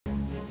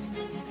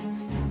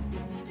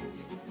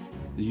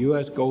The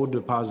U.S. Gold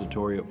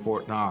Depository at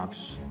Fort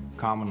Knox,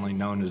 commonly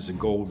known as the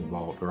Gold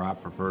Vault, or I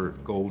prefer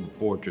Gold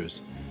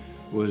Fortress,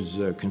 was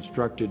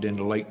constructed in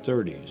the late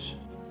 30s.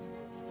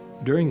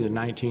 During the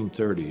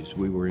 1930s,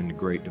 we were in the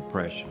Great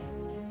Depression.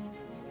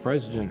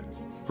 President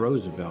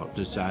Roosevelt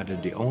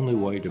decided the only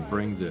way to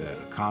bring the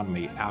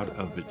economy out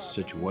of its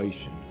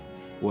situation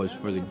was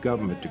for the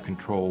government to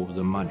control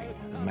the money,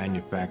 the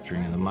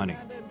manufacturing of the money.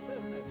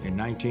 In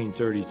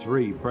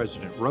 1933,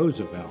 President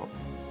Roosevelt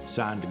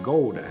signed the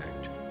Gold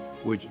Act,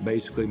 which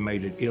basically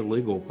made it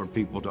illegal for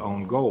people to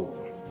own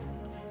gold.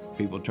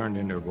 People turned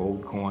in their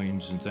gold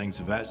coins and things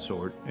of that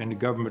sort, and the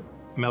government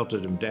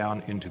melted them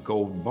down into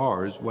gold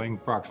bars weighing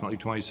approximately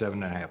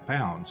 27.5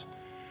 pounds.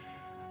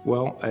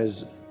 Well,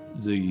 as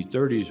the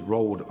 30s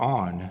rolled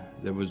on,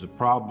 there was a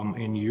problem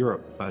in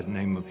Europe by the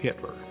name of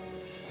Hitler,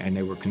 and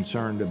they were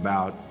concerned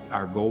about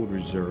our gold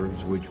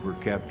reserves, which were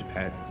kept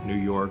at New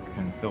York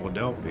and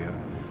Philadelphia,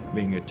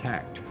 being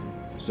attacked.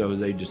 So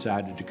they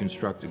decided to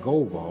construct the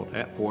Gold Vault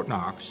at Fort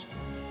Knox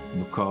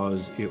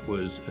because it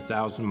was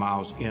 1,000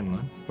 miles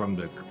inland from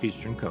the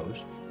eastern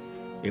coast.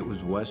 It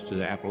was west of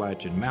the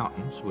Appalachian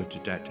Mountains, which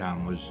at that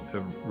time was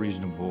a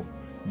reasonable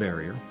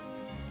barrier.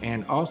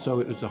 And also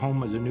it was the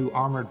home of the new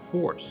armored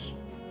force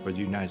for the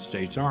United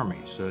States Army,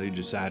 so they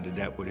decided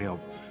that would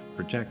help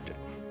protect it.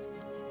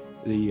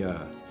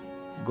 The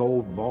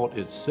Gold Vault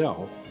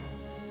itself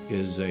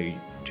is a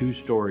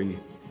 2-story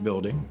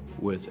building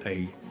with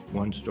a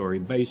 1-story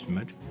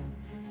basement,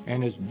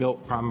 and is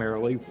built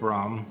primarily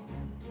from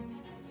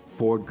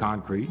poured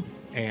concrete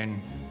and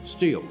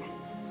steel.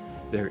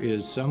 There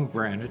is some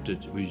granite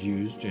that was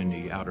used in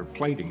the outer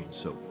plating and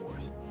so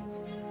forth.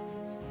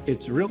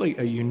 It's really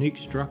a unique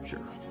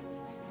structure.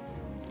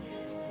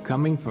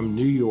 Coming from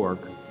New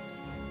York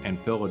and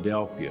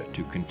Philadelphia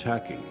to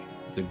Kentucky,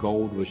 the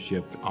gold was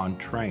shipped on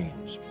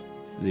trains.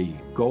 The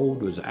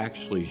gold was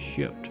actually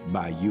shipped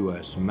by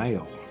U.S.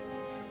 mail.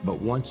 But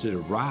once it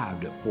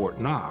arrived at Fort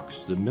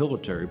Knox, the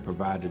military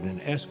provided an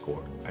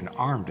escort, an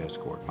armed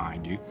escort,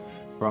 mind you,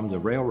 from the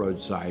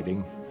railroad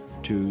siding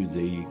to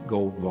the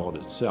Gold Vault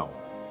itself.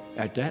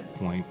 At that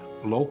point,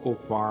 local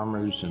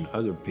farmers and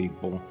other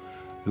people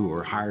who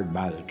were hired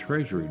by the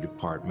Treasury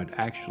Department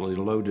actually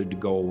loaded the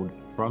gold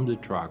from the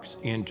trucks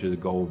into the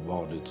Gold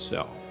Vault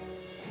itself.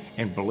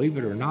 And believe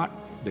it or not,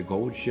 the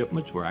gold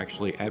shipments were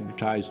actually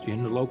advertised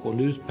in the local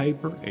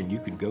newspaper, and you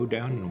could go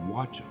down and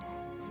watch them.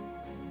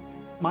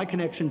 My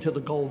connection to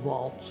the Gold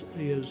Vault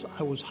is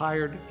I was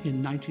hired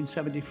in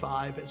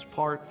 1975 as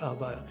part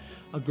of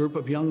a group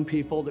of young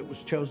people that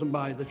was chosen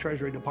by the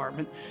Treasury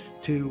Department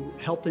to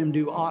help them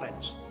do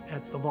audits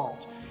at the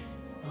vault.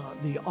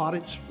 The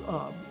audits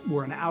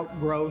were an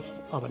outgrowth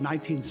of a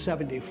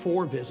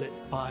 1974 visit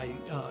by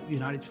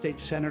United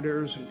States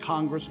senators and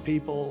Congress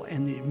people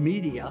and the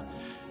media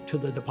to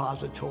the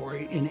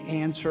depository in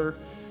answer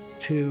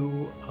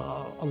to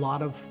a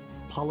lot of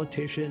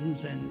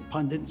politicians and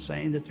pundits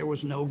saying that there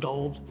was no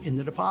gold in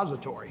the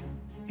depository.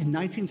 In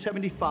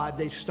 1975,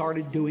 they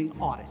started doing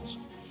audits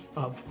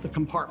of the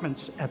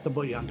compartments at the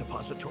Bullion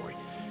Depository.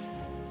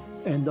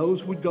 And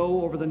those would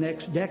go over the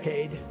next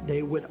decade.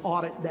 They would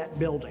audit that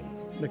building,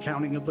 the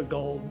counting of the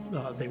gold.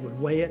 They would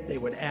weigh it, they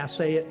would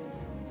assay it.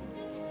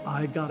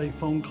 I got a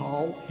phone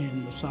call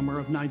in the summer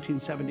of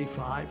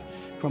 1975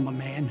 from a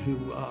man who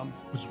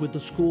was with the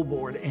school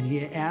board, and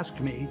he asked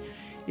me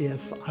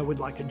if I would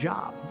like a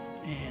job.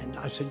 And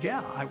I said,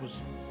 yeah, I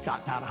was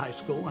gotten out of high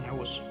school and I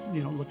was,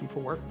 looking for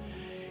work.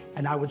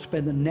 And I would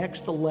spend the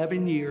next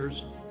 11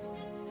 years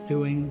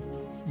doing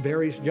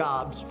various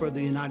jobs for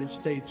the United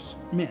States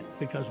Mint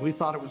because we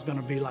thought it was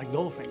going to be like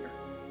Goldfinger.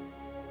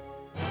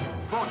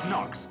 Fort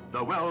Knox,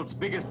 the world's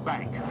biggest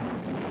bank.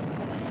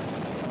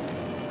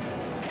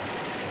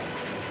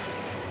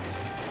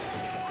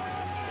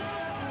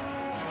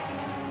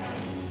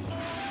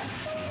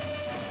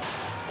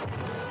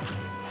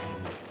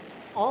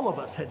 All of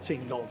us had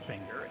seen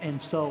Goldfinger, and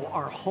so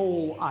our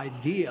whole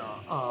idea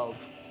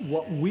of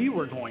what we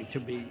were going to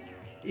be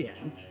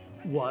in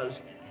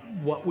was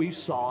what we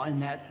saw in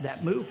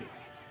that movie.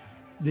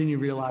 Then you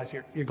realize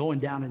you're going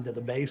down into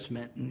the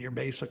basement and you're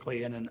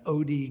basically in an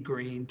OD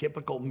green,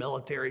 typical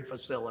military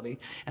facility,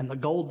 and the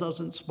gold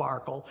doesn't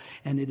sparkle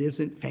and it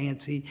isn't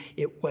fancy.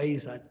 It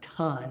weighs a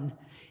ton,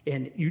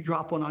 and you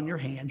drop one on your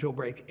hand, you'll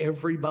break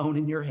every bone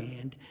in your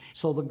hand.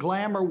 So the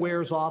glamour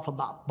wears off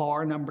about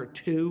bar number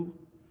 2,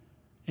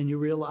 and you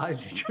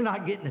realize you're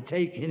not getting to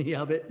take any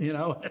of it,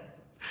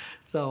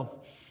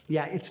 So,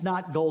 yeah, it's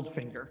not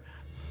Goldfinger.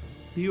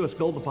 The U.S.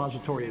 Gold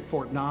Depository at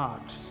Fort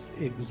Knox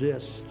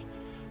exists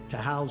to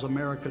house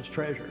America's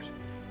treasures.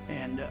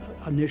 And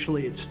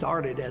initially it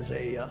started as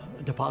a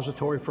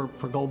depository for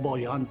gold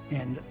bullion,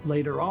 and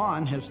later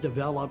on has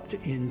developed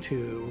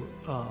into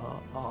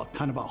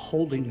kind of a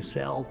holding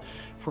cell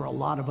for a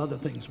lot of other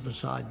things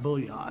beside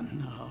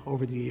bullion.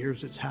 Over the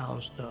years, it's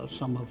housed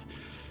some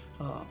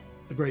of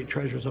the great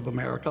treasures of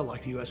America,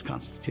 like the U.S.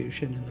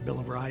 Constitution and the Bill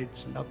of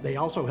Rights. And they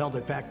also held,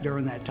 in fact,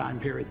 during that time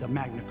period, the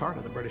Magna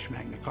Carta, the British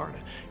Magna Carta,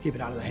 keep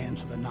it out of the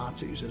hands of the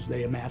Nazis as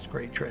they amassed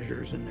great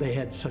treasures. And they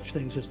had such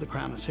things as the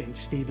crown of St.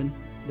 Stephen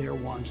there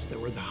once. There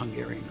were the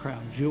Hungarian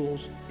crown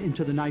jewels.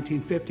 Into the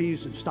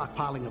 1950s, and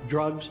stockpiling of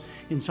drugs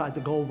inside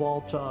the gold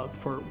vault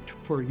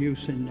for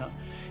use in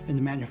the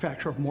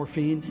manufacture of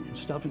morphine and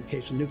stuff in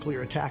case of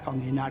nuclear attack on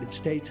the United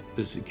States.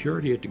 The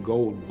security at the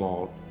gold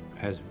vault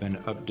has been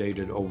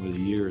updated over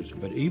the years,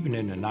 but even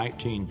in the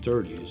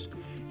 1930s,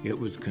 it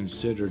was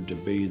considered to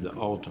be the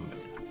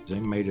ultimate. They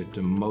made it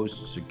the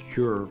most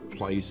secure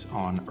place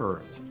on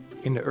Earth.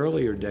 In the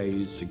earlier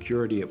days,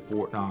 security at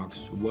Fort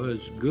Knox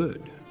was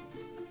good,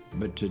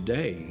 but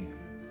today,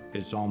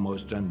 it's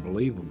almost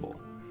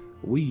unbelievable.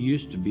 We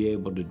used to be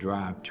able to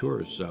drive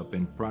tourists up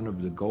in front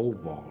of the gold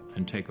vault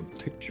and take a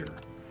picture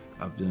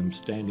of them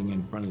standing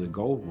in front of the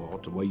gold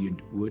vault the way you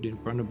would in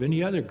front of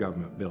any other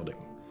government building.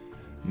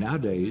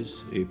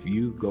 Nowadays, if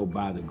you go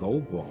by the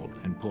gold vault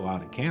and pull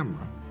out a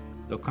camera,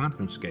 they'll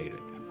confiscate it.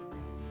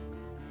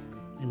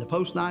 In the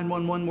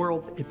post-9/11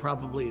 world, it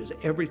probably is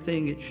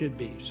everything it should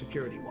be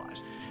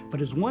security-wise.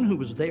 But as one who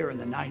was there in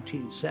the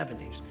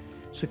 1970s,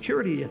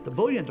 security at the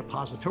Bullion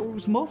Depository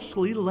was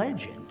mostly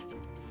legend.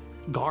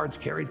 Guards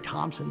carried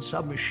Thompson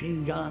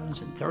submachine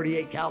guns and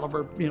 .38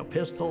 caliber,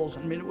 pistols.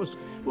 I mean, it was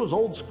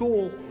old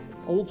school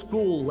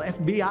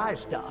FBI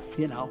stuff,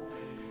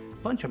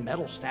 Bunch of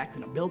metal stacked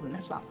in a building,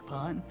 that's not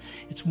fun.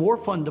 It's more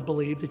fun to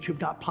believe that you've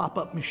got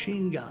pop-up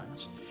machine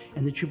guns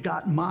and that you've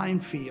got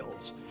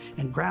minefields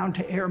and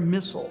ground-to-air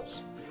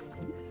missiles,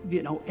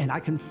 and I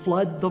can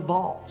flood the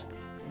vault.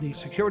 The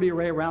security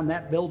array around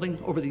that building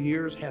over the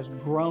years has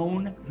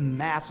grown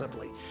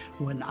massively.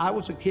 When I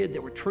was a kid,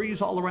 there were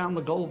trees all around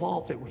the gold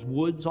vault, there was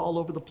woods all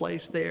over the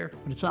place there,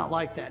 but it's not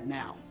like that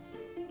now.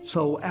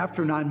 So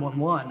after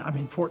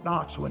 9/11, Fort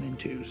Knox went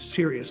into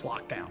serious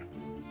lockdown.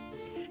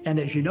 And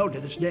as you know,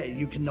 to this day,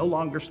 you can no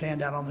longer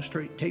stand out on the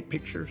street and take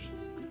pictures.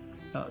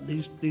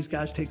 These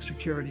guys take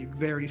security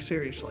very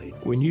seriously.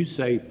 When you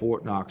say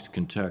Fort Knox,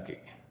 Kentucky,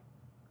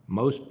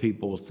 most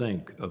people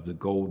think of the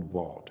gold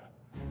vault.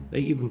 They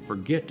even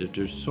forget that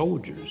there's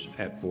soldiers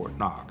at Fort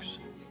Knox.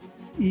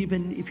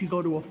 Even if you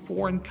go to a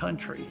foreign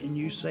country and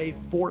you say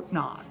Fort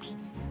Knox,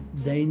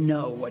 they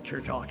know what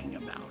you're talking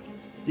about.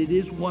 It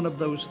is one of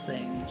those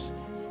things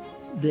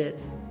that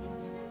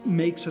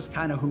makes us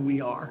kind of who we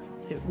are.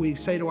 We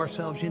say to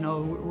ourselves,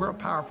 we're a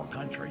powerful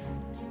country,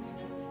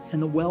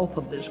 and the wealth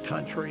of this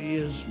country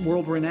is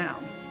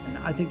world-renowned. And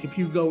I think if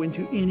you go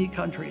into any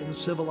country in the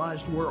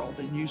civilized world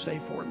and you say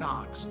Fort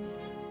Knox,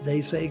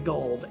 they say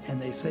gold and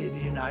they say the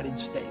United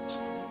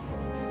States.